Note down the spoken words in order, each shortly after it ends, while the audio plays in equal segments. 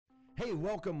Hey,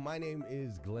 welcome. My name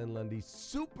is Glenn Lundy.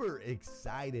 Super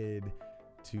excited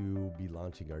to be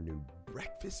launching our new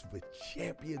Breakfast with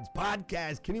Champions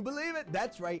podcast. Can you believe it?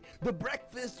 That's right. The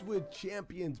Breakfast with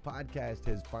Champions podcast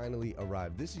has finally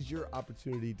arrived. This is your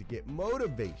opportunity to get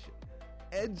motivation,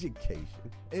 education,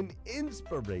 and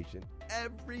inspiration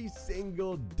every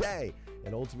single day.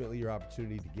 And ultimately, your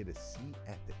opportunity to get a seat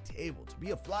at the table, to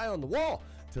be a fly on the wall,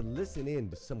 to listen in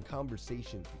to some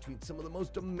conversations between some of the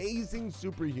most amazing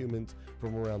superhumans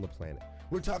from around the planet.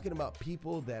 We're talking about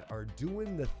people that are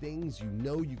doing the things you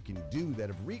know you can do, that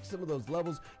have reached some of those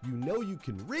levels you know you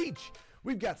can reach.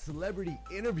 We've got celebrity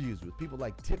interviews with people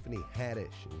like Tiffany Haddish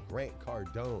and Grant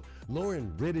Cardone,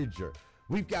 Lauren Rittiger.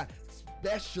 We've got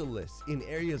specialists in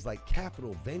areas like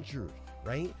capital ventures,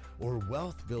 right? Or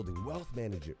wealth building, wealth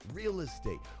management, real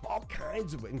estate, all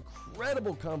kinds of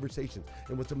incredible conversations.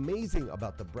 And what's amazing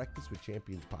about the Breakfast with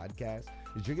Champions podcast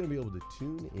is you're going to be able to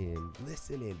tune in,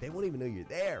 listen in. They won't even know you're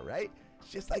there, right? It's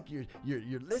just like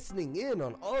you're listening in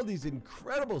on all these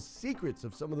incredible secrets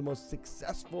of some of the most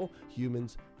successful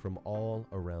humans from all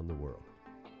around the world.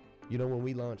 You know, when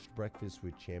we launched Breakfast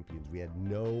with Champions, we had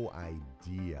no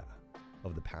idea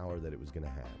of the power that it was going to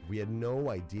have. We had no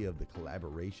idea of the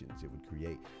collaborations it would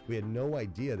create. We had no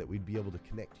idea that we'd be able to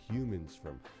connect humans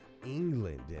from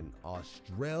England and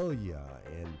Australia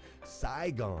and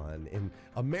Saigon and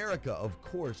America, of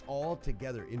course, all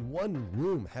together in one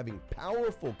room, having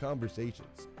powerful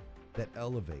conversations that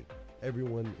elevate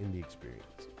everyone in the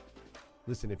experience.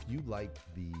 Listen, if you like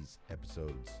these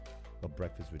episodes of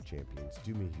Breakfast with Champions,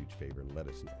 do me a huge favor and let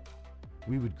us know.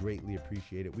 We would greatly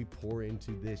appreciate it. We pour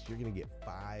into this. You're going to get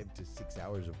 5 to 6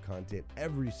 hours of content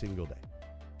every single day,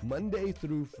 Monday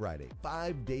through Friday,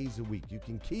 5 days a week. You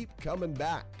can keep coming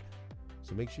back.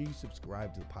 So make sure you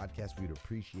subscribe to the podcast. We'd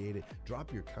appreciate it.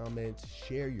 Drop your comments,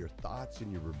 share your thoughts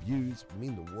and your reviews. It would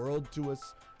mean the world to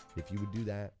us if you would do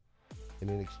that. And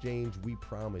in exchange, we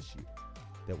promise you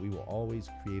that we will always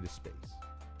create a space,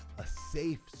 a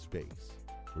safe space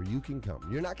where you can come.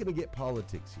 You're not going to get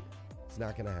politics here. It's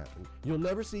not going to happen. You'll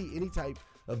never see any type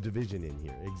of division in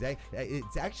here.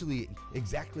 It's actually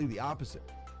exactly the opposite.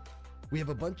 We have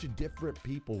a bunch of different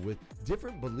people with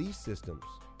different belief systems,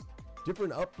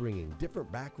 different upbringing, different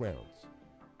backgrounds.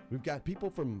 We've got people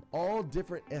from all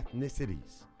different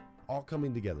ethnicities all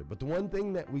coming together. But the one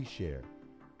thing that we share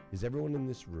is everyone in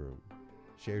this room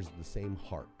shares the same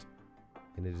heart.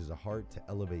 And it is a heart to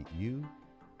elevate you,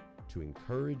 to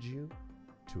encourage you,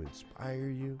 to inspire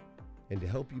you, and to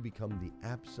help you become the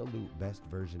absolute best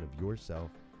version of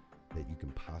yourself that you can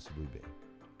possibly be.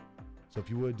 So if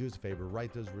you would, do us a favor,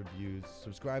 write those reviews,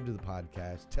 subscribe to the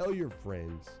podcast, tell your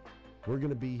friends. We're going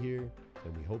to be here,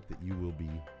 and we hope that you will be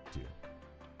too.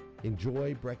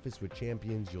 Enjoy Breakfast with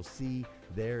Champions. You'll see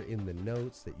there in the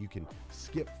notes that you can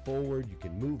skip forward, you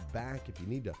can move back. If you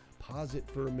need to pause it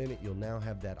for a minute, you'll now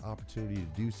have that opportunity to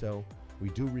do so. We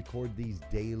do record these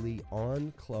daily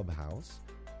on Clubhouse.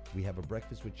 We have a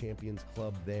Breakfast with Champions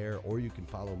club there, or you can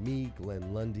follow me,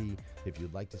 Glenn Lundy, if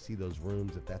you'd like to see those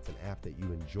rooms. If that's an app that you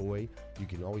enjoy, you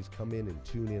can always come in and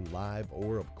tune in live,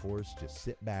 or of course, just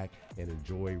sit back and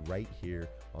enjoy right here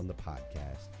on the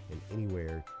podcast and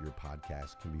anywhere your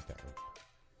podcast can be found.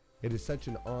 It is such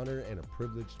an honor and a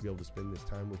privilege to be able to spend this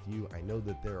time with you. I know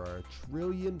that there are a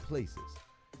trillion places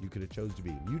you could have chose to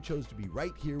be. You chose to be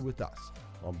right here with us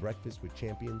on Breakfast with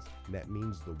Champions, and that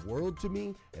means the world to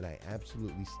me, and I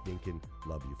absolutely stinking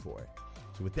love you for it.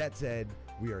 So with that said,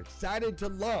 we are excited to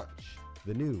launch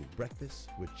the new Breakfast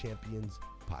with Champions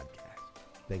podcast.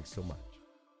 Thanks so much.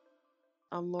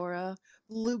 I'm Laura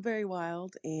Blueberry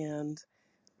Wild, and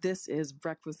this is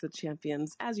Breakfast with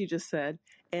Champions, as you just said.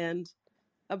 And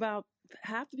about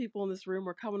half the people in this room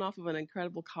are coming off of an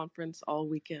incredible conference all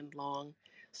weekend long.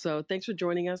 So thanks for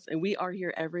joining us. And we are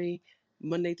here every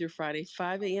Monday through Friday,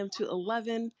 5 a.m. to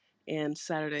 11, and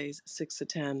Saturdays, 6 to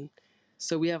 10.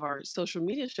 So we have our social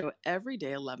media show every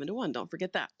day, 11 to 1. Don't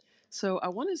forget that. So I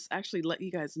want to actually let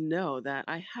you guys know that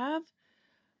I have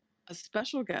a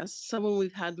special guest, someone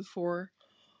we've had before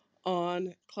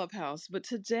on Clubhouse. But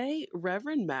today,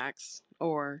 Reverend Max,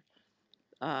 or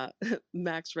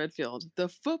Max Redfield, the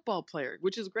football player,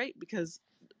 which is great because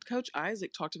Coach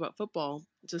Isaac talked about football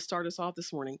to start us off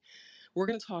this morning. We're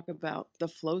going to talk about the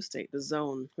flow state, the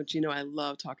zone, which I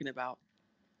love talking about,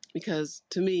 because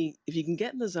to me, if you can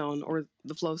get in the zone or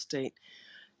the flow state,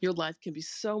 your life can be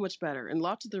so much better. And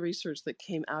lots of the research that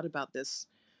came out about this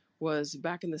was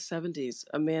back in the 70s,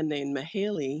 a man named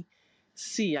Mihaly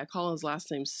C. I call his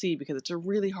last name C because it's a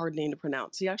really hard name to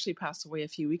pronounce. He actually passed away a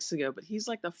few weeks ago, but he's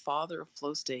like the father of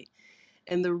flow state.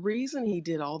 And the reason he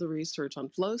did all the research on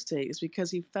flow state is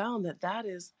because he found that that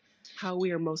is how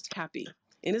we are most happy.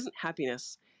 and isn't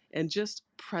happiness and just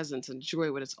presence and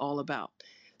joy what it's all about.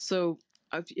 So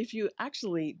if you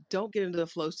actually don't get into the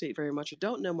flow state very much or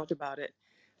don't know much about it,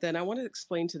 then I want to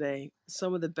explain today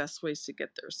some of the best ways to get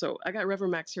there. So I got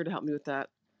Reverend Max here to help me with that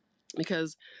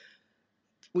because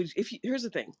here's the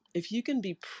thing: if you can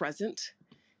be present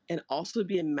and also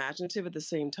be imaginative at the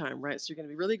same time, right? So you're going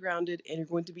to be really grounded and you're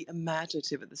going to be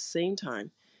imaginative at the same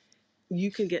time. You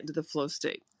can get into the flow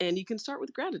state, and you can start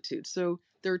with gratitude. So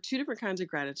there are two different kinds of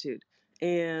gratitude,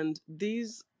 and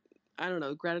these, I don't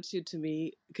know, gratitude to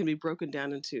me can be broken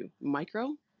down into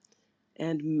micro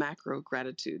and macro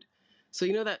gratitude. So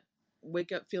you know that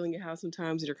wake up feeling you have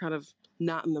sometimes, and you're kind of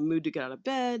not in the mood to get out of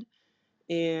bed,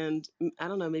 and I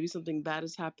don't know, maybe something bad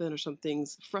has happened or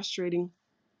something's frustrating.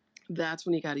 That's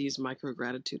when you got to use micro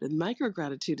gratitude. And micro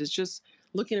gratitude is just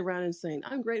looking around and saying,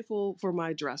 I'm grateful for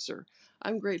my dresser.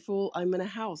 I'm grateful I'm in a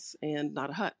house and not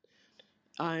a hut.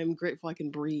 I'm grateful I can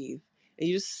breathe. And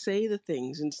you just say the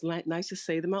things, and it's nice to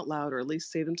say them out loud or at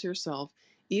least say them to yourself,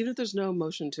 even if there's no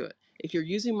emotion to it. If you're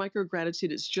using micro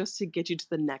gratitude, it's just to get you to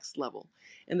the next level.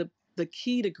 And the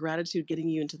key to gratitude getting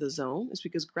you into the zone is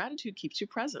because gratitude keeps you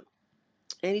present.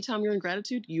 Anytime you're in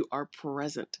gratitude, you are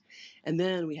present. And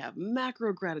then we have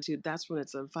macro gratitude. That's when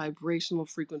it's a vibrational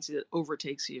frequency that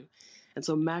overtakes you. And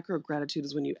so macro gratitude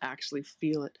is when you actually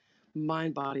feel it,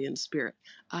 mind, body, and spirit.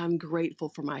 I'm grateful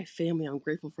for my family. I'm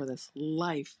grateful for this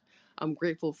life. I'm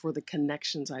grateful for the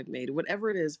connections I've made.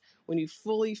 Whatever it is, when you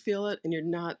fully feel it and you're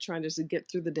not trying just to get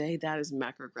through the day, that is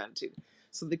macro gratitude.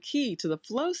 So the key to the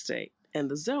flow state and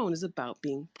the zone is about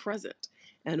being present.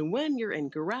 And when you're in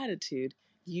gratitude,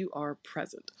 you are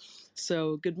present.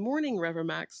 So, good morning, Reverend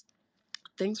Max.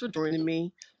 Thanks for joining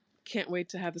me. Can't wait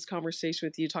to have this conversation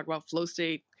with you, talk about flow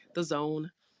state, the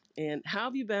zone, and how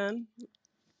have you been?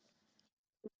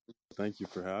 Thank you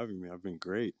for having me. I've been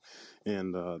great,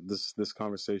 and this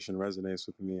conversation resonates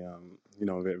with me,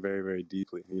 very very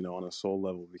deeply, on a soul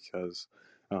level, because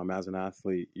as an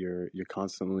athlete, you're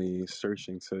constantly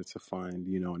searching to find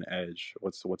an edge.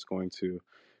 What's going to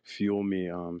fuel me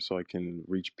so I can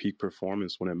reach peak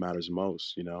performance when it matters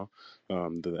most.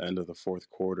 The end of the fourth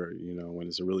quarter. When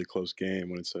it's a really close game,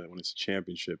 when it's a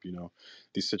championship.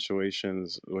 These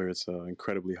situations where it's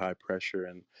incredibly high pressure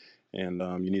and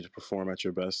you need to perform at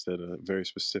your best at a very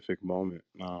specific moment.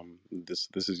 This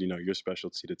is your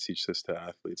specialty to teach this to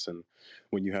athletes, and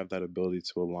when you have that ability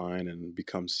to align and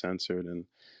become centered and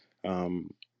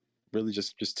um, really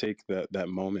just take that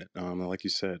moment, like you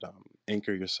said,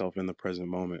 anchor yourself in the present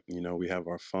moment. We have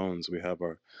our phones, we have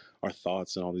our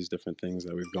thoughts, and all these different things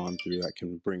that we've gone through that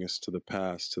can bring us to the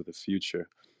past, to the future.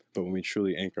 But when we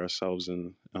truly anchor ourselves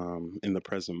in the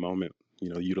present moment,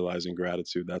 utilizing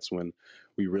gratitude, that's when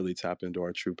we really tap into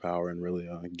our true power and really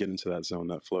get into that zone,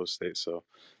 that flow state. So,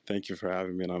 thank you for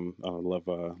having me, and I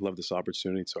love this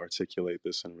opportunity to articulate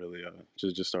this and really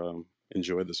just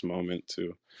enjoy this moment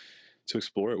to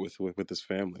explore it with this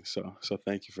family. So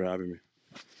thank you for having me.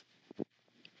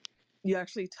 You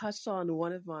actually touched on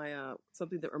one of my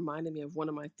something that reminded me of one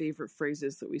of my favorite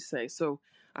phrases that we say. So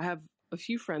I have a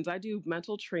few friends. I do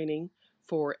mental training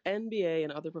for NBA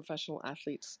and other professional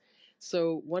athletes.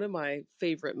 So one of my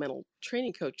favorite mental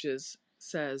training coaches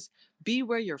says, "Be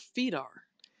where your feet are."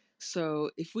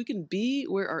 So if we can be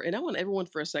where our, and I want everyone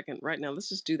for a second right now, let's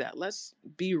just do that. Let's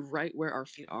be right where our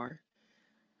feet are.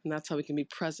 And that's how we can be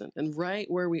present. And right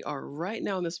where we are right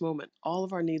now in this moment, all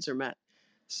of our needs are met.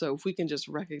 So if we can just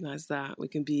recognize that, we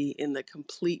can be in the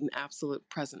complete and absolute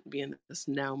present, be in this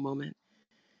now moment.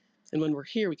 And when we're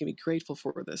here, we can be grateful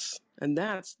for this. And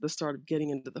that's the start of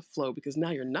getting into the flow, because now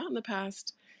you're not in the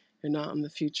past, you're not in the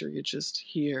future, you're just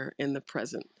here in the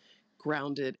present,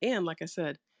 grounded, and like I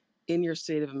said, in your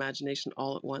state of imagination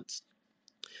all at once.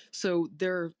 So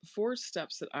there are 4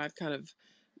 steps that I've kind of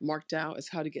marked out as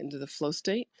how to get into the flow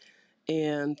state.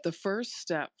 And the first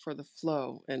step for the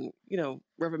flow, and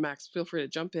Reverend Max, feel free to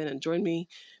jump in and join me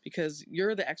because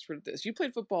you're the expert at this. You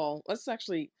played football. Let's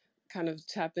actually kind of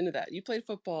tap into that. You played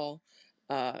football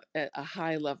at a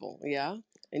high level, yeah?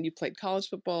 And you played college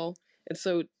football. And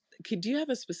so, do you have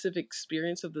a specific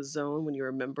experience of the zone when you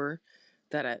remember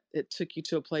that it took you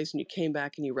to a place and you came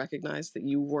back and you recognized that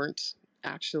you weren't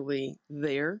actually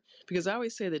there? Because I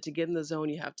always say that to get in the zone,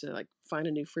 you have to like find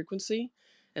a new frequency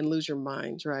and lose your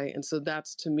mind, right? And so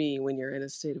that's to me when you're in a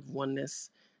state of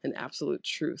oneness and absolute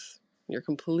truth. You're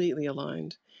completely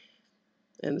aligned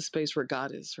in the space where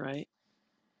God is, right?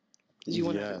 Did you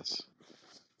want to jump?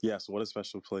 Yes, what a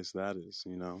special place that is.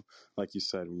 Like you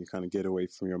said, when you kind of get away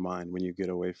from your mind, when you get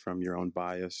away from your own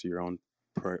bias, your own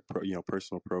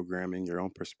personal programming, your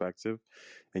own perspective,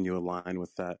 and you align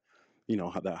with that,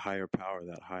 that higher power,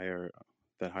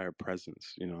 that higher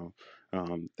presence, you know,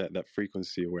 that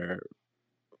frequency where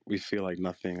we feel like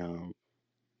nothing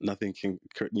can,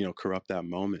 you know, corrupt that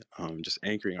moment. Just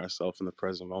anchoring ourselves in the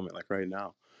present moment, like right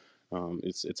now.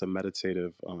 It's a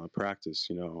meditative practice,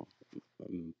 you know,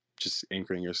 just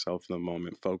anchoring yourself in the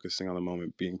moment, focusing on the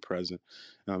moment, being present,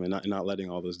 and not letting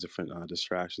all those different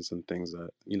distractions and things that,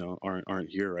 you know, aren't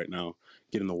here right now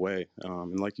get in the way.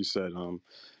 And like you said,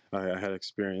 I had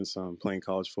experience playing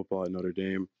college football at Notre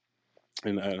Dame,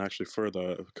 and actually for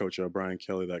the coach Brian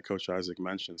Kelly that Coach Isaac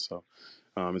mentioned. So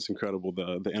it's incredible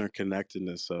the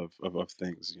interconnectedness of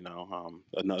things. You know,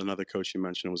 another coach you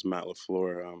mentioned was Matt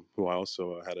LaFleur, who I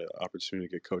also had an opportunity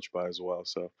to get coached by as well.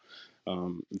 So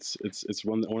it's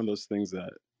one of those things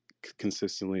that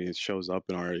consistently shows up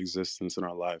in our existence in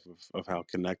our life of how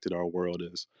connected our world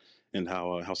is, and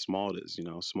how small it is. You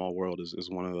know, small world is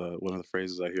one of the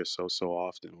phrases I hear so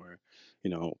often, where,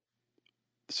 you know,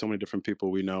 so many different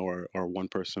people we know are one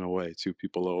person away, two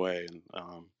people away,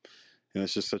 and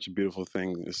it's just such a beautiful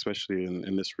thing, especially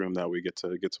in this room that we get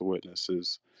to witness,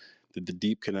 is the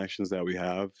deep connections that we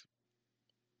have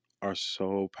are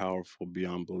so powerful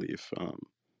beyond belief,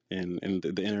 and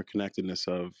the interconnectedness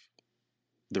of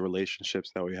the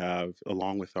relationships that we have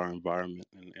along with our environment,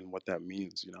 and what that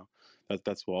means, you know,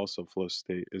 that's what also flow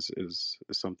state is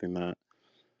something that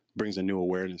brings a new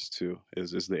awareness to,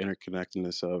 is the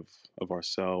interconnectedness of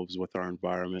ourselves with our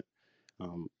environment,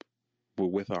 um,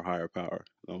 with our higher power.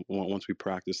 Once we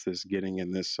practice this, getting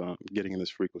in this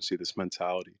frequency, this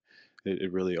mentality,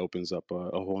 it really opens up a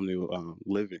whole new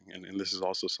living. And this is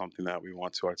also something that we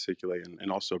want to articulate,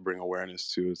 and also bring awareness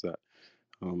to, is that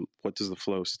what does the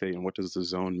flow state and what does the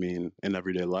zone mean in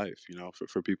everyday life? You know,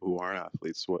 for people who aren't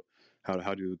athletes,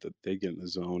 how do they get in the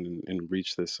zone and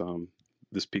reach this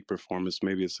peak performance?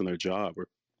 Maybe it's in their job,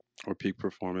 or peak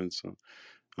performance.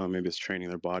 Maybe it's training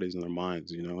their bodies and their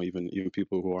minds. You know, even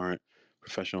people who aren't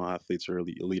professional athletes or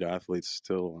elite athletes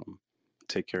still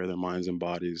take care of their minds and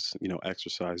bodies. You know,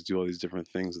 exercise, do all these different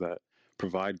things that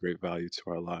provide great value to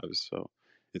our lives. So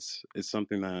it's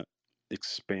something that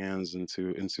expands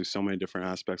into so many different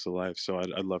aspects of life. So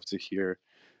I'd love to hear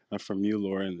from you,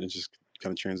 Laura, and just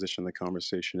kind of transition the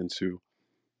conversation into,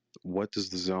 what does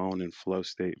the zone and flow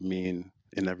state mean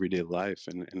in everyday life,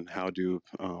 and how do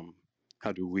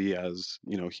we, as,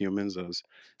 you know, humans,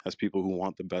 as people who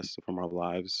want the best from our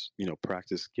lives, you know,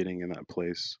 practice getting in that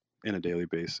place in a daily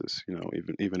basis, you know,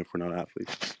 even if we're not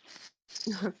athletes.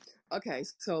 Okay,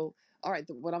 so all right,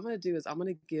 what I'm going to do is I'm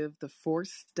going to give the 4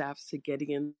 steps to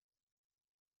getting in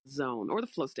zone or the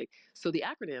flow state. So the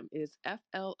acronym is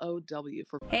FLOW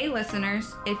for. Hey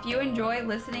listeners, if you enjoy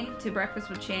listening to Breakfast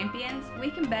with Champions, we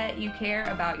can bet you care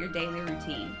about your daily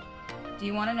routine. Do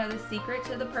you want to know the secret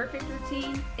to the perfect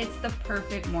routine? It's the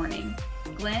perfect morning.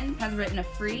 Glenn has written a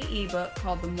free ebook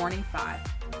called The Morning 5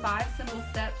 Simple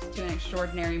Steps to an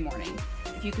Extraordinary Morning.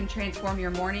 If you can transform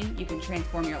your morning, you can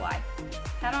transform your life.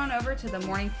 Head on over to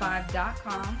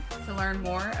themorning5.com to learn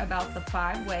more about the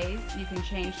 5 ways you can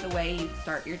change the way you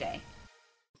start your day.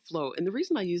 Flow. And the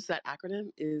reason I use that acronym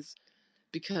is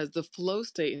because the flow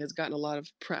state has gotten a lot of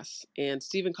press, and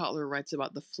Stephen Kotler writes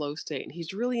about the flow state, and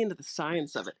he's really into the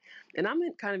science of it. And I'm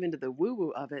kind of into the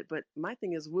woo-woo of it, but my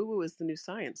thing is, woo-woo is the new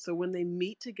science. So when they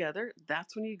meet together,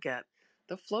 that's when you get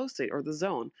the flow state or the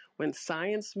zone. When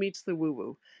science meets the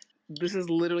woo-woo, this is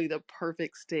literally the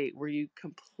perfect state where you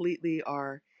completely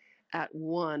are at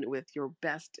one with your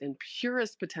best and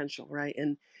purest potential, right?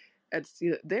 And it's,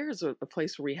 you know, there's a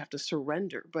place where we have to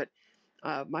surrender. But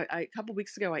a couple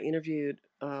weeks ago, I interviewed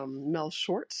Mel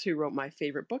Schwartz, who wrote my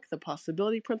favorite book, The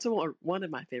Possibility Principle, or one of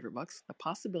my favorite books, The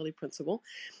Possibility Principle.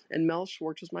 And Mel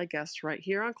Schwartz was my guest right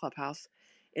here on Clubhouse.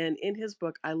 And in his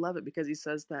book, I love it because he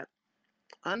says that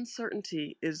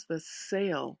uncertainty is the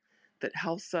sail that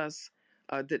helps us,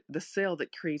 the sail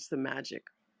that creates the magic.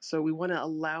 So we want to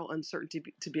allow uncertainty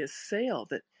to be a sail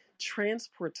that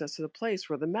transports us to the place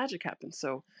where the magic happens.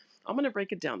 So I'm going to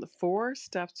break it down. The 4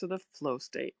 steps to the flow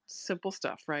state. Simple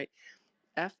stuff, right?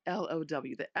 FLOW.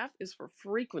 The F is for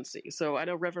frequency. So I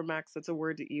know Reverend Max, that's a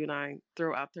word that you and I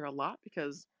throw out there a lot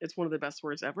because it's one of the best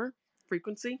words ever.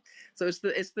 Frequency. So it's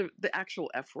the actual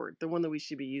F word, the one that we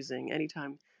should be using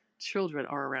anytime children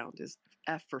are around, is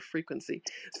F for frequency.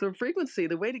 So frequency,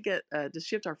 the way to get to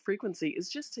shift our frequency is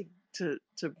just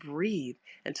to breathe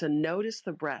and to notice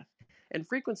the breath. And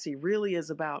frequency really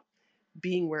is about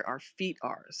being where our feet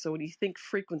are. So when you think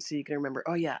frequency, you can remember,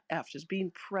 oh yeah, F, just being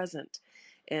present.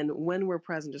 And when we're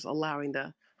present, just allowing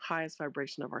the highest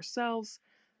vibration of ourselves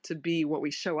to be what we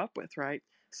show up with, right?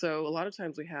 So a lot of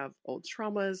times we have old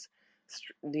traumas,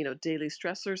 daily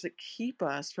stressors that keep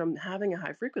us from having a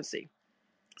high frequency.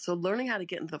 So learning how to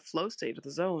get into the flow state of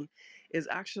the zone is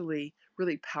actually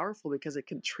really powerful because it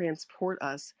can transport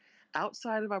us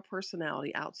outside of our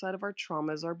personality, outside of our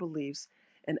traumas, our beliefs,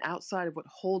 and outside of what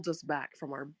holds us back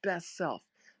from our best self.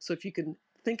 So if you can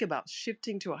think about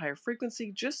shifting to a higher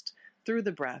frequency just through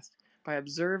the breath, by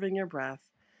observing your breath,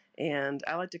 and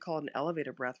I like to call it an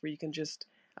elevator breath, where you can just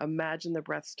imagine the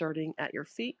breath starting at your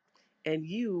feet and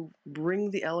you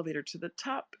bring the elevator to the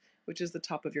top, which is the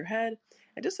top of your head.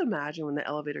 And just imagine when the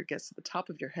elevator gets to the top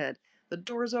of your head, the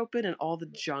doors open and all the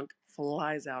junk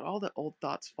flies out, all the old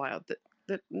thoughts fly out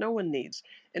that no one needs.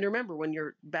 And remember, when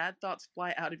your bad thoughts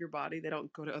fly out of your body, they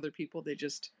don't go to other people, they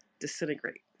just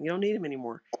disintegrate. You don't need them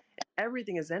anymore.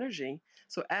 Everything is energy.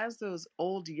 So as those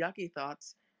old yucky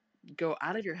thoughts go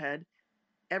out of your head,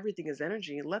 everything is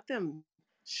energy. Let them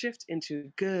shift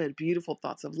into good, beautiful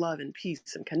thoughts of love and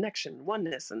peace and connection,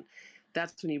 oneness. And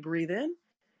that's when you breathe in.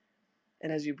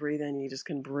 And as you breathe in, you just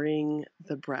can bring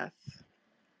the breath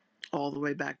all the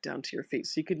way back down to your feet.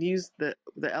 So you could use the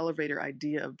elevator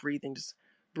idea of breathing, just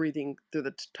breathing through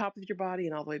the top of your body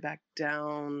and all the way back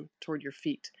down toward your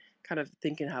feet, kind of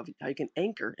thinking how you can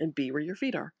anchor and be where your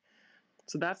feet are.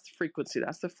 So that's frequency.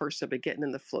 That's the first step of getting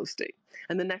in the flow state.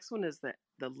 And the next one is the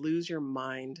lose your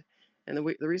mind. And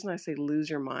the reason I say lose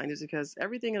your mind is because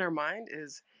everything in our mind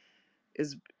is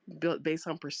built based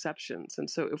on perceptions. And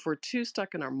so if we're too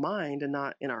stuck in our mind and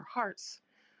not in our hearts,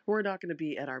 we're not going to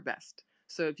be at our best.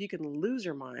 So if you can lose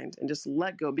your mind and just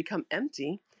let go, become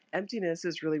empty, emptiness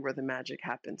is really where the magic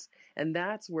happens. And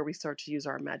that's where we start to use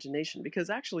our imagination, because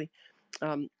actually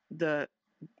the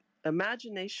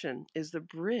imagination is the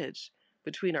bridge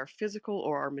between our physical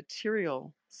or our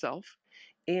material self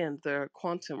and the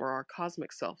quantum or our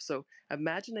cosmic self. So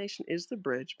imagination is the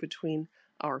bridge between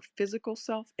our physical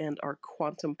self and our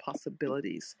quantum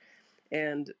possibilities.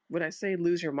 And when I say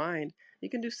lose your mind, you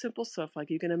can do simple stuff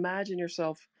like you can imagine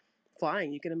yourself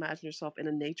flying. You can imagine yourself in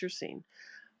a nature scene,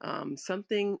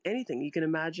 anything. You can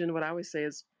imagine, what I always say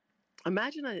is,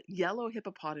 imagine a yellow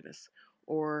hippopotamus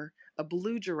or a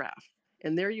blue giraffe.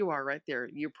 And there you are right there.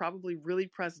 You're probably really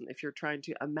present if you're trying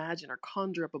to imagine or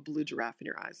conjure up a blue giraffe in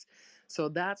your eyes. So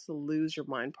that's the lose your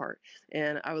mind part.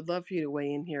 And I would love for you to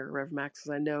weigh in here, Rev Max,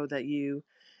 because I know that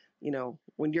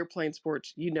when you're playing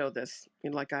sports, you know this,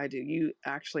 like I do. You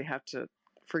actually have to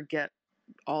forget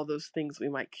all those things we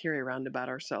might carry around about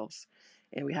ourselves.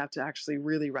 And we have to actually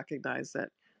really recognize that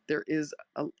there is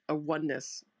a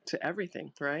oneness to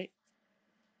everything, right?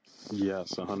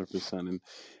 Yes, 100%.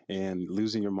 And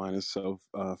losing your mind is so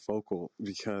focal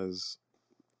because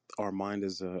our mind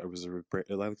is I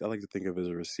like to think of it as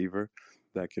a receiver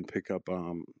that can pick up,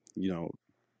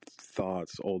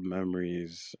 thoughts, old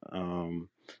memories,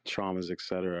 traumas,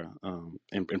 etc.,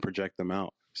 and project them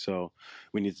out. So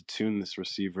we need to tune this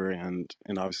receiver and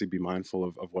obviously be mindful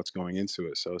of what's going into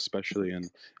it. So especially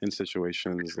in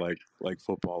situations like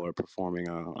football or performing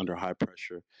under high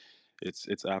pressure,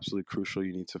 it's absolutely crucial.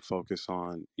 You need to focus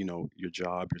on your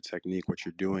job, your technique, what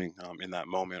you're doing in that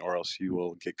moment, or else you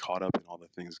will get caught up in all the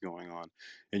things going on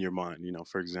in your mind.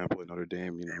 For example, at Notre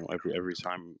Dame, every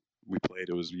time we played,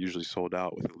 it was usually sold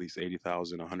out with at least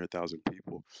 80,000, 100,000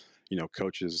 people.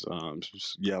 Coaches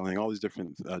yelling, all these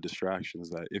different distractions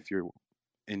that if you're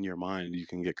in your mind, you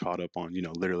can get caught up on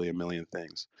literally a million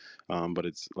things. But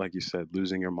it's like you said,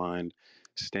 losing your mind,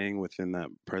 staying within that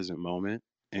present moment,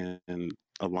 and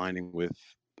aligning with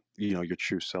your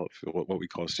true self, what we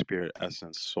call spirit,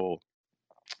 essence, soul,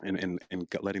 and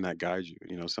letting that guide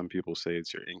you. Some people say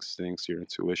it's your instincts, your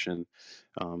intuition,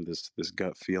 this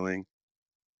gut feeling.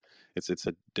 It's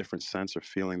a different sense or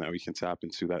feeling that we can tap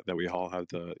into, that we all have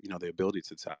the ability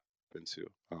to tap into.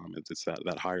 It's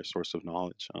that higher source of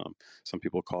knowledge. Some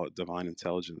people call it divine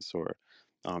intelligence or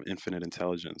infinite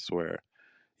intelligence, where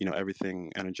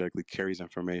everything energetically carries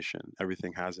information.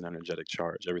 Everything has an energetic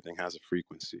charge. Everything has a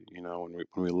frequency. When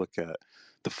we look at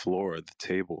the floor, the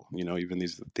table, even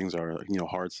these things are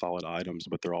hard, solid items,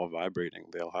 but they're all vibrating.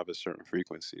 They all have a certain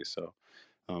frequency. So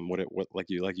like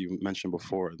you mentioned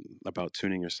before about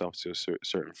tuning yourself to a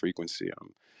certain frequency,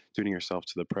 tuning yourself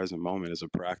to the present moment is a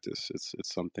practice. It's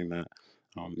something that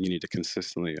you need to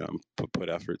consistently put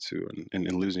effort to,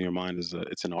 and losing your mind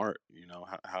it's an art.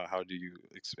 How do you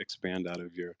expand out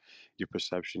of your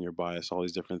perception, your bias, all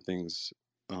these different things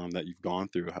that you've gone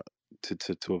through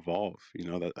to evolve.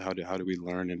 That how do we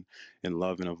learn and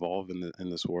love and evolve in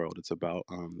this world? It's about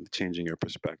changing your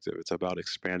perspective. It's about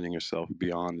expanding yourself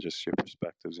beyond just your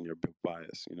perspectives and your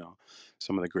bias.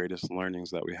 Some of the greatest learnings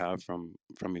that we have from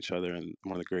each other, and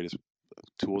one of the greatest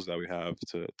tools that we have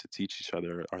to teach each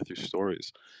other are through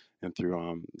stories and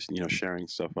through sharing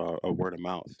stuff, a word of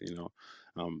mouth,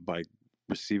 by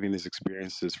receiving these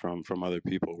experiences from other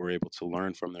people. We're able to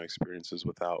learn from their experiences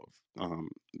without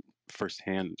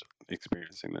firsthand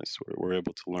experiencing this. We're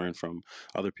able to learn from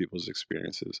other people's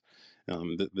experiences.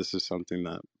 This is something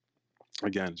that,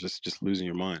 again, just losing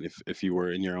your mind. If you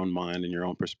were in your own mind, in your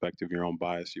own perspective, your own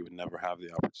bias, you would never have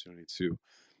the opportunity to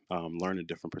learn a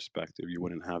different perspective. You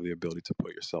wouldn't have the ability to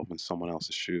put yourself in someone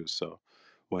else's shoes. So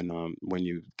when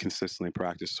you consistently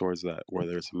practice towards that,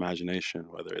 whether it's imagination,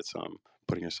 whether it's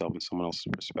putting yourself in someone else's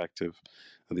perspective,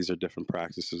 these are different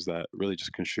practices that really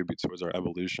just contribute towards our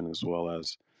evolution, as well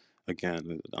as,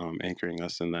 again, anchoring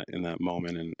us in that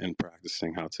moment, and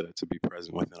practicing how to be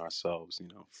present within ourselves,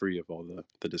 free of all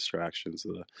the distractions,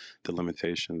 the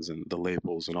limitations, and the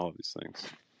labels, and all of these things.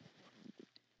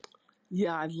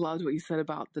 Yeah, I loved what you said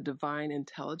about the divine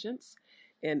intelligence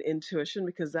and intuition,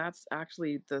 because that's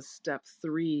actually the step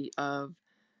 3 of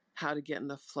how to get in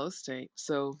the flow state.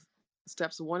 So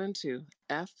steps 1 and 2,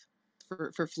 F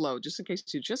for flow. Just in case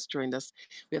you just joined us,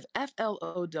 we have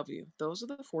FLOW. Those are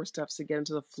the 4 steps to get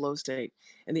into the flow state.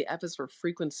 And the F is for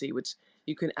frequency, which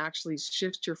you can actually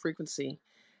shift your frequency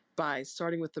by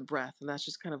starting with the breath. And that's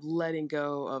just kind of letting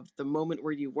go of the moment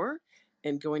where you were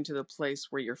and going to the place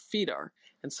where your feet are.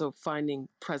 And so finding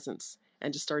presence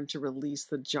and just starting to release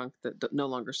the junk that no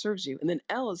longer serves you. And then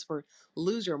L is for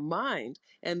lose your mind.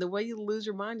 And the way you lose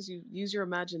your mind is you use your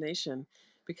imagination,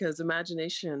 because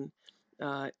imagination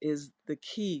is the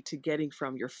key to getting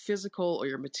from your physical or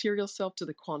your material self to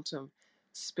the quantum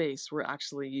space, where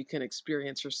actually you can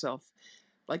experience yourself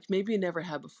like maybe you never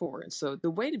had before. And so the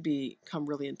way to become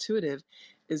really intuitive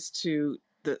is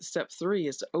the step 3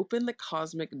 is to open the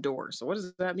cosmic door. So what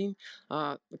does that mean?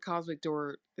 The cosmic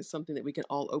door is something that we can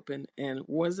all open. And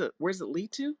where does it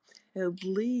lead to? It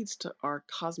leads to our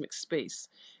cosmic space.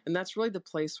 And that's really the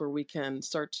place where we can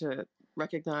start to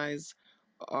recognize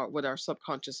what our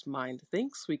subconscious mind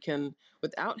thinks. We can,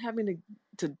 without having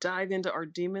to dive into our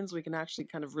demons, we can actually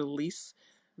kind of release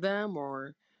them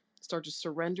or start to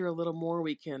surrender a little more.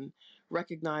 We can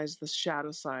recognize the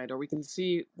shadow side, or we can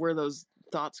see where those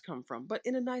thoughts come from, but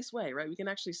in a nice way, right? We can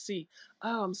actually see,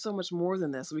 oh, I'm so much more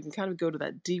than this. We can kind of go to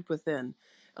that deep within.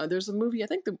 There's a movie, I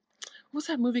think what's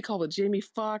that movie called with Jamie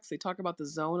Foxx? They talk about the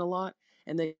zone a lot,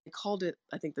 and they called it,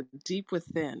 I think, the Deep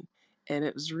Within. And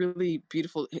it was really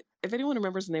beautiful. If anyone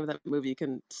remembers the name of that movie, you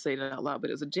can say it out loud. But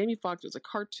it was a Jamie Foxx. It was a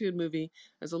cartoon movie.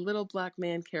 There's a little black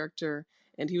man character,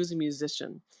 and he was a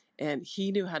musician. And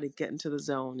he knew how to get into the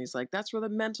zone. He's like, that's where the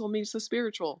mental meets the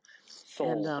spiritual.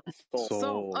 Soul. And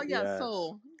Soul. Oh yeah, Yes.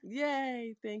 Soul.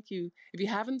 Yay! Thank you. If you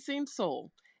haven't seen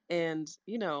Soul, and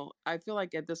I feel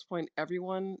like at this point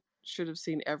everyone should have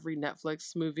seen every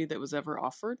Netflix movie that was ever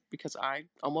offered, because I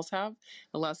almost have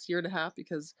the last year and a half,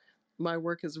 because my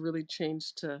work has really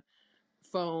changed to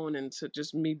phone and to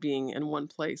just me being in one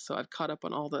place. So I've caught up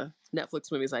on all the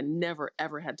Netflix movies. I never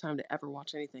ever had time to ever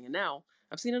watch anything, and now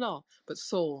I've seen it all. But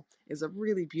Soul is a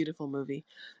really beautiful movie,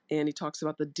 and they talk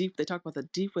about the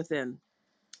deep within.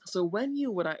 So when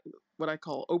you what I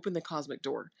call open the cosmic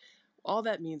door, all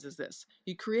that means is this: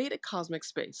 you create a cosmic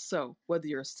space. So whether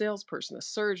you're a salesperson, a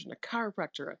surgeon, a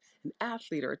chiropractor, an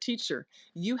athlete, or a teacher,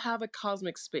 you have a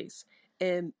cosmic space.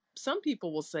 And some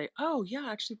people will say, oh yeah,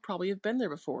 I actually probably have been there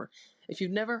before. If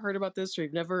you've never heard about this, or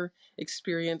you've never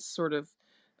experienced sort of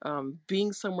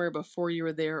being somewhere before you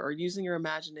were there, or using your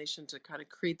imagination to kind of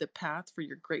create the path for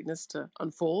your greatness to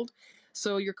unfold.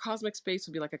 So your cosmic space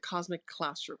would be like a cosmic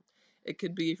classroom. It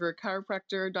could be, if you're a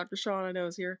chiropractor, Dr. Sean I know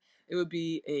is here, it would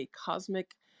be a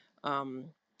cosmic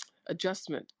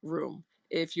adjustment room.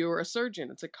 If you're a surgeon,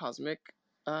 it's a cosmic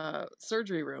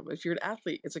surgery room. If you're an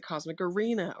athlete, it's a cosmic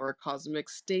arena or a cosmic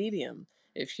stadium.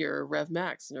 If you're Rev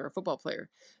Max and you're a football player.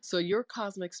 So your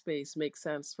cosmic space makes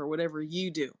sense for whatever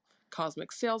you do.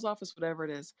 Cosmic sales office, whatever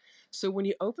it is. So when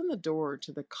you open the door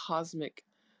to the cosmic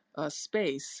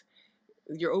space,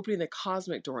 you're opening the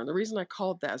cosmic door. And the reason I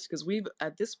called that is because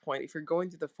at this point, if you're going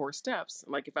through the 4 steps,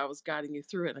 like if I was guiding you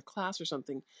through it in a class or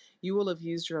something, you will have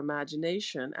used your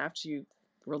imagination. After you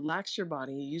relax your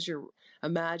body, you use your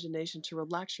imagination to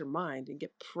relax your mind and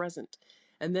get present.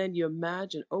 And then you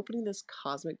imagine opening this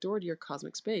cosmic door to your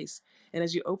cosmic space. And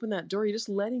as you open that door, you're just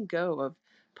letting go of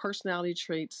personality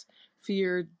traits,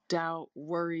 fear, doubt,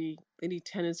 worry, any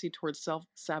tendency towards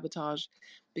self-sabotage,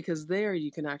 because there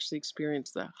you can actually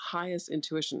experience the highest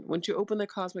intuition. Once you open the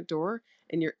cosmic door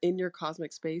and you're in your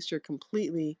cosmic space, you're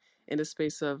completely in a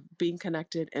space of being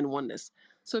connected and oneness.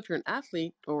 So if you're an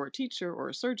athlete or a teacher or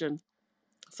a surgeon,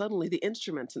 suddenly the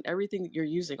instruments and everything that you're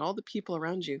using, all the people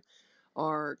around you,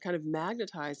 are kind of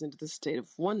magnetized into the state of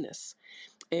oneness.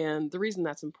 And the reason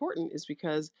that's important is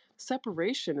because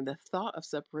separation and the thought of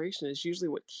separation is usually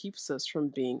what keeps us from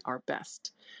being our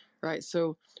best, right?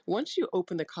 So once you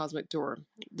open the cosmic door,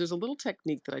 there's a little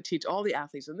technique that I teach all the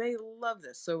athletes, and they love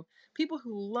this. So people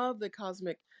who love the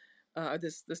cosmic,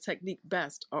 this technique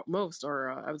most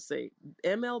are I would say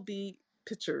MLB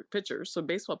pitchers, so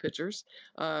baseball pitchers,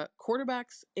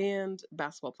 quarterbacks, and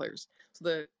basketball players.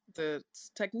 So the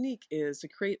technique is to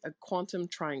create a quantum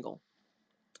triangle,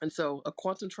 and so a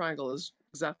quantum triangle is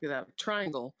exactly that, a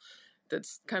triangle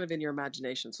that's kind of in your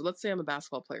imagination. So let's say I'm a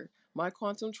basketball player. My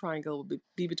quantum triangle will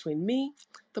be between me,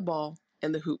 the ball,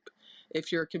 and the hoop.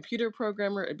 If you're a computer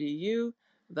programmer, it'd be you,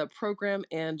 the program,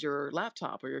 and your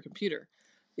laptop or your computer.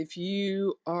 If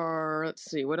you are, let's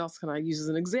see, what else can I use as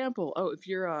an example? Oh, if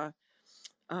you're a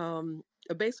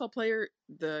baseball player,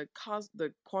 the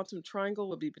quantum triangle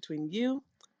will be between you,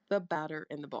 the batter,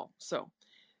 and the ball. So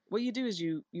what you do is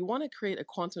you want to create a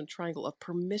quantum triangle of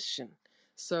permission.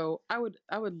 So I would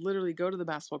literally go to the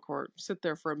basketball court, sit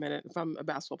there for a minute. If I'm a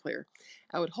basketball player,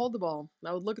 I would hold the ball,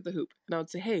 I would look at the hoop, and I would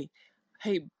say,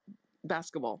 hey,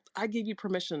 basketball, I gave you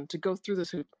permission to go through this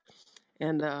hoop.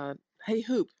 And hey,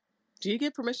 hoop, do you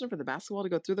give permission for the basketball to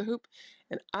go through the hoop?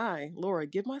 And I, Laura,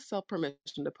 give myself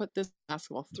permission to put this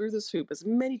basketball through this hoop as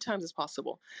many times as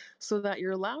possible, so that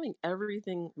you're allowing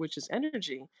everything, which is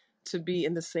energy, to be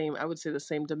in the same, I would say, the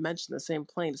same dimension, the same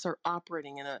plane, to start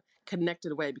operating in a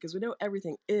connected way, because we know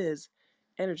everything is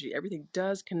energy. Everything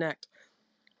does connect,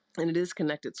 and it is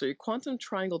connected. So your quantum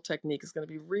triangle technique is going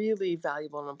to be really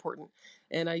valuable and important.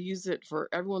 And I use it for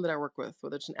everyone that I work with,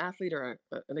 whether it's an athlete or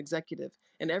an executive.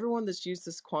 And everyone that's used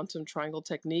this quantum triangle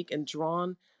technique and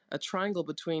drawn a triangle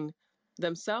between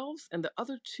themselves and the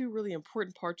other two really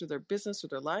important parts of their business or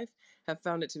their life have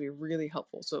found it to be really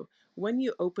helpful. So when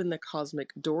you open the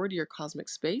cosmic door to your cosmic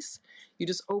space, you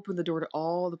just open the door to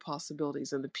all the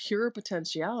possibilities and the pure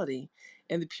potentiality.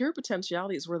 And the pure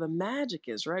potentiality is where the magic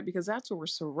is, right? Because that's where we're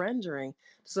surrendering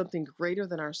to something greater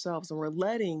than ourselves, and we're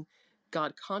letting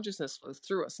God consciousness flow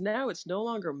through us. Now it's no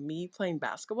longer me playing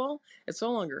basketball. It's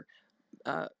no longer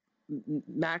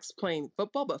Max playing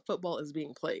football, but football is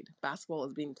being played. Basketball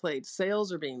is being played.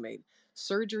 Sales are being made.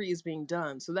 Surgery is being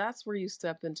done. So that's where you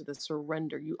step into the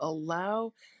surrender. You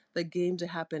allow the game to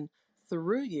happen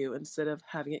through you instead of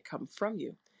having it come from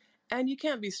you. And you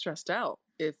can't be stressed out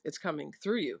if it's coming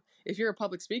through you. If you're a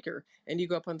public speaker and you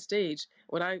go up on stage,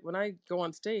 when I go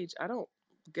on stage, I don't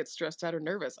get stressed out or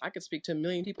nervous. I could speak to 1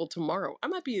 million people tomorrow. I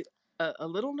might be a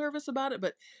little nervous about it,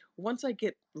 but once I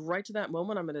get right to that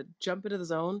moment, I'm going to jump into the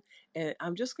zone, and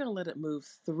I'm just going to let it move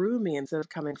through me instead of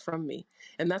coming from me.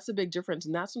 And that's a big difference.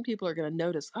 And that's when people are going to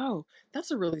notice, oh, that's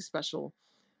a really special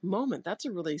moment. That's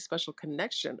a really special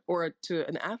connection. Or to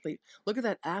an athlete, look at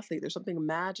that athlete. There's something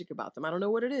magic about them. I don't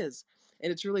know what it is.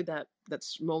 And it's really that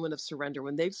moment of surrender.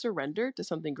 When they've surrendered to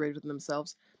something greater than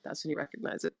themselves, that's when you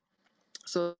recognize it.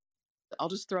 So I'll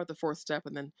just throw out the fourth step,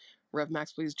 and then Rev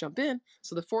Max, please jump in.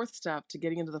 So the fourth step to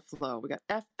getting into the flow, we got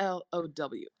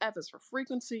FLOW. F is for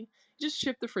frequency. You just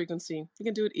shift the frequency. You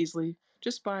can do it easily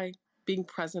just by being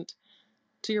present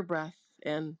to your breath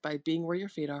and by being where your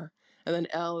feet are. And then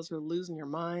L is for losing your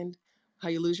mind. How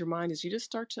you lose your mind is you just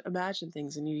start to imagine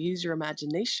things, and you use your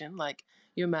imagination, like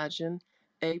you imagine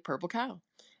a purple cow.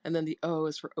 And then the O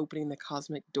is for opening the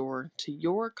cosmic door to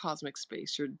your cosmic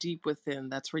space, your deep within.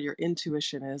 That's where your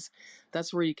intuition is.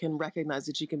 That's where you can recognize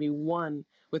that you can be one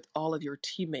with all of your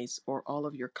teammates or all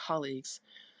of your colleagues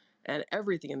and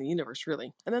everything in the universe,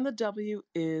 really. And then the W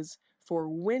is for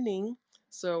winning.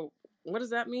 So what does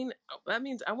that mean? That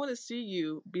means I want to see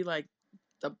you be like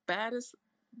the baddest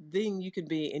thing you can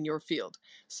be in your field.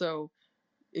 So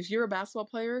if you're a basketball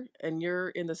player and you're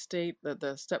in the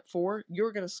step 4,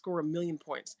 you're going to score 1 million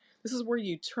points. This is where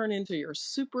you turn into your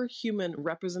superhuman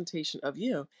representation of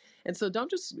you. And so don't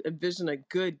just envision a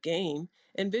good game,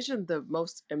 envision the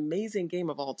most amazing game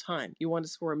of all time. You want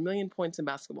to score 1 million points in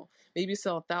basketball. Maybe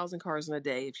sell 1,000 cars in a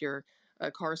day if you're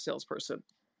a car salesperson.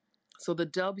 So the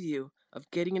W of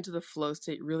getting into the flow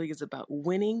state really is about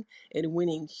winning, and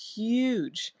winning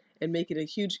huge, and making a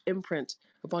huge imprint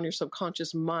upon your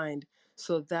subconscious mind,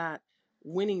 so that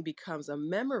winning becomes a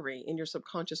memory in your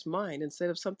subconscious mind instead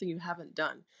of something you haven't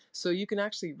done. So you can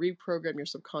actually reprogram your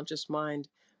subconscious mind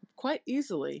quite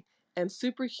easily. And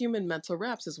superhuman mental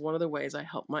reps is one of the ways I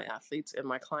help my athletes and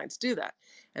my clients do that.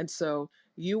 And so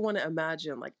you want to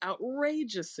imagine like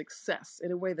outrageous success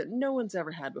in a way that no one's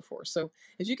ever had before. So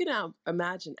if you can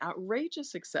imagine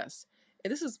outrageous success,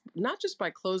 and this is not just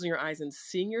by closing your eyes and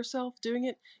seeing yourself doing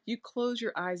it, you close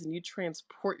your eyes and you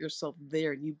transport yourself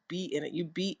there, and you be in it. You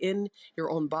be in your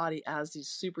own body as these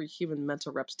superhuman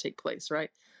mental reps take place,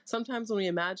 right? Sometimes when we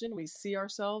imagine, we see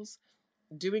ourselves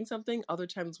doing something. Other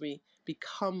times we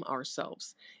become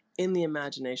ourselves in the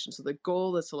imagination. So the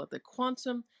goal is to let the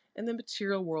quantum and the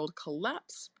material world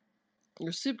collapse.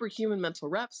 Your superhuman mental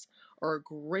reps are a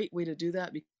great way to do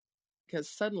that because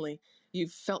suddenly you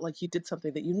felt like you did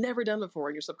something that you've never done before,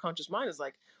 and your subconscious mind is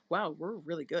like, wow, we're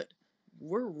really good.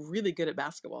 We're really good at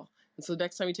basketball. And so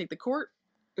next time you take the court,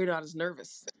 you're not as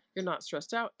nervous, you're not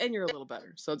stressed out, and you're a little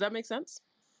better. So does that make sense?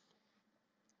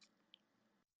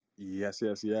 Yes.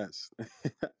 Definitely.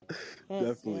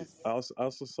 Yes. I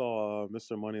also saw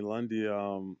Mr. Money Lundy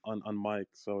on mic.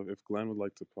 So if Glenn would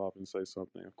like to pop and say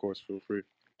something, of course, feel free.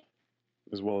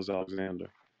 As well as Alexander.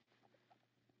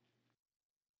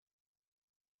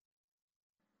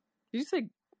 Did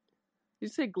you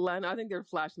say Glenn? I think they're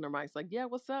flashing their mics like, yeah,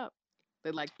 what's up?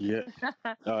 They liked Yeah. it.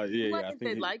 Yeah. I think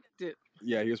they liked it.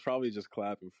 Yeah, he was probably just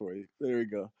clapping for you. There we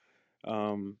go.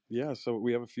 Yeah, so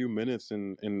we have a few minutes,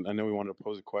 and I know we wanted to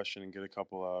pose a question and get a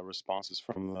couple responses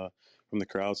from the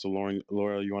crowd. So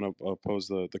Laura, you want to pose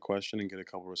the question and get a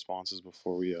couple responses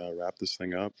before we wrap this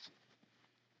thing up?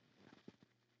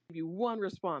 Give you one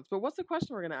response, but what's the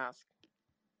question we're gonna ask?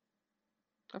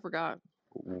 I forgot.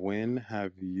 When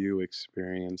have you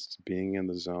experienced being in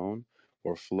the zone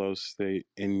or flow state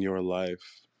in your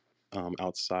life,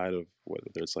 outside of whether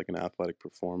it's like an athletic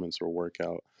performance or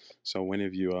workout? So when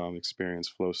have you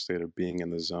experienced flow state or being in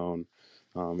the zone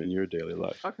in your daily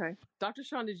life? Okay, Dr.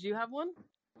 Sean, did you have one?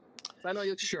 I know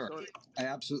you'll keep Sure. it short.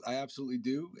 I absolutely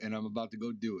do, and I'm about to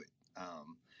go do it.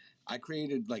 I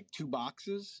created like 2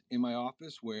 boxes in my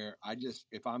office where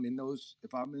if I'm in those,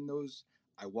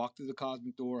 I walk through the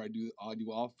cosmic door. I do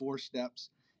all 4 steps,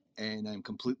 and I'm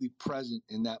completely present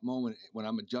in that moment. When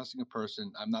I'm adjusting a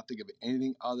person, I'm not thinking of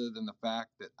anything other than the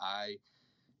fact that I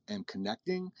am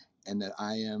connecting and that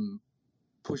I am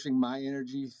pushing my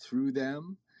energy through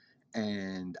them.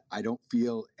 And I don't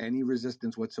feel any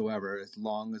resistance whatsoever as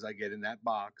long as I get in that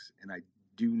box and I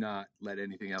do not let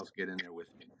anything else get in there with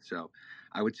me. So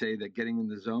I would say that getting in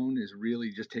the zone is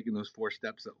really just taking those 4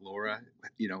 steps that Laura,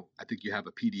 I think you have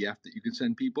a PDF that you can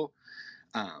send people,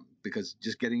 because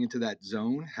just getting into that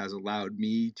zone has allowed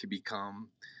me to become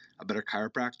a better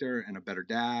chiropractor and a better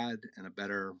dad and a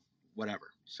better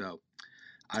whatever. So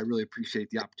I really appreciate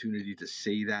the opportunity to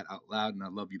say that out loud, and I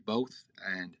love you both,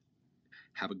 and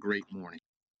have a great morning.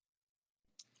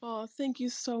 Oh, thank you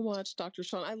so much, Dr.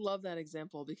 Sean. I love that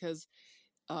example because,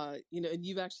 and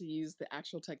you've actually used the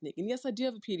actual technique. And yes, I do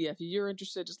have a PDF. If you're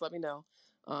interested, just let me know.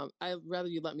 I'd rather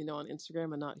you let me know on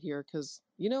Instagram and not here because,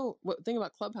 what thing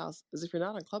about Clubhouse is if you're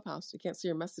not on Clubhouse, you can't see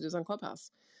your messages on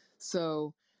Clubhouse.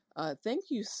 So thank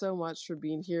you so much for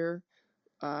being here.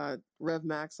 Rev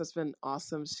Max, that's been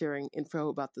awesome sharing info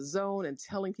about the zone and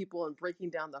telling people and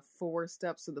breaking down the 4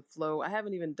 steps of the flow. I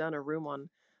haven't even done a room on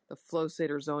the flow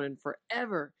state or zone in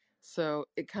forever. So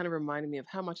it kind of reminded me of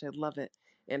how much I love it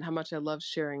and how much I love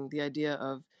sharing the idea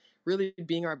of really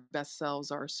being our best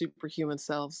selves, our superhuman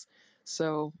selves.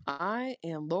 So I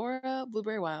am Laura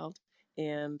Blueberry Wild,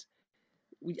 and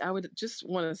I would just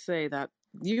want to say that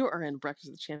you are in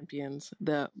Breakfast with Champions,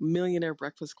 the Millionaire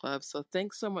Breakfast Club. So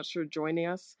thanks so much for joining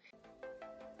us.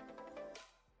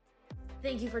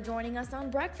 Thank you for joining us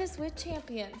on Breakfast with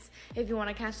Champions. If you want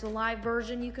to catch the live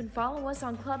version, you can follow us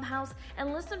on Clubhouse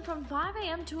and listen from 5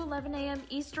 a.m. to 11 a.m.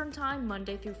 Eastern Time,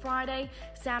 Monday through Friday,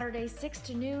 Saturdays 6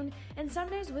 to noon, and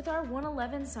Sundays with our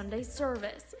 111 Sunday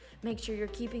service. Make sure you're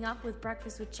keeping up with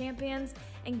Breakfast with Champions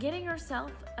and getting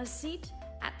yourself a seat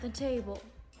at the table.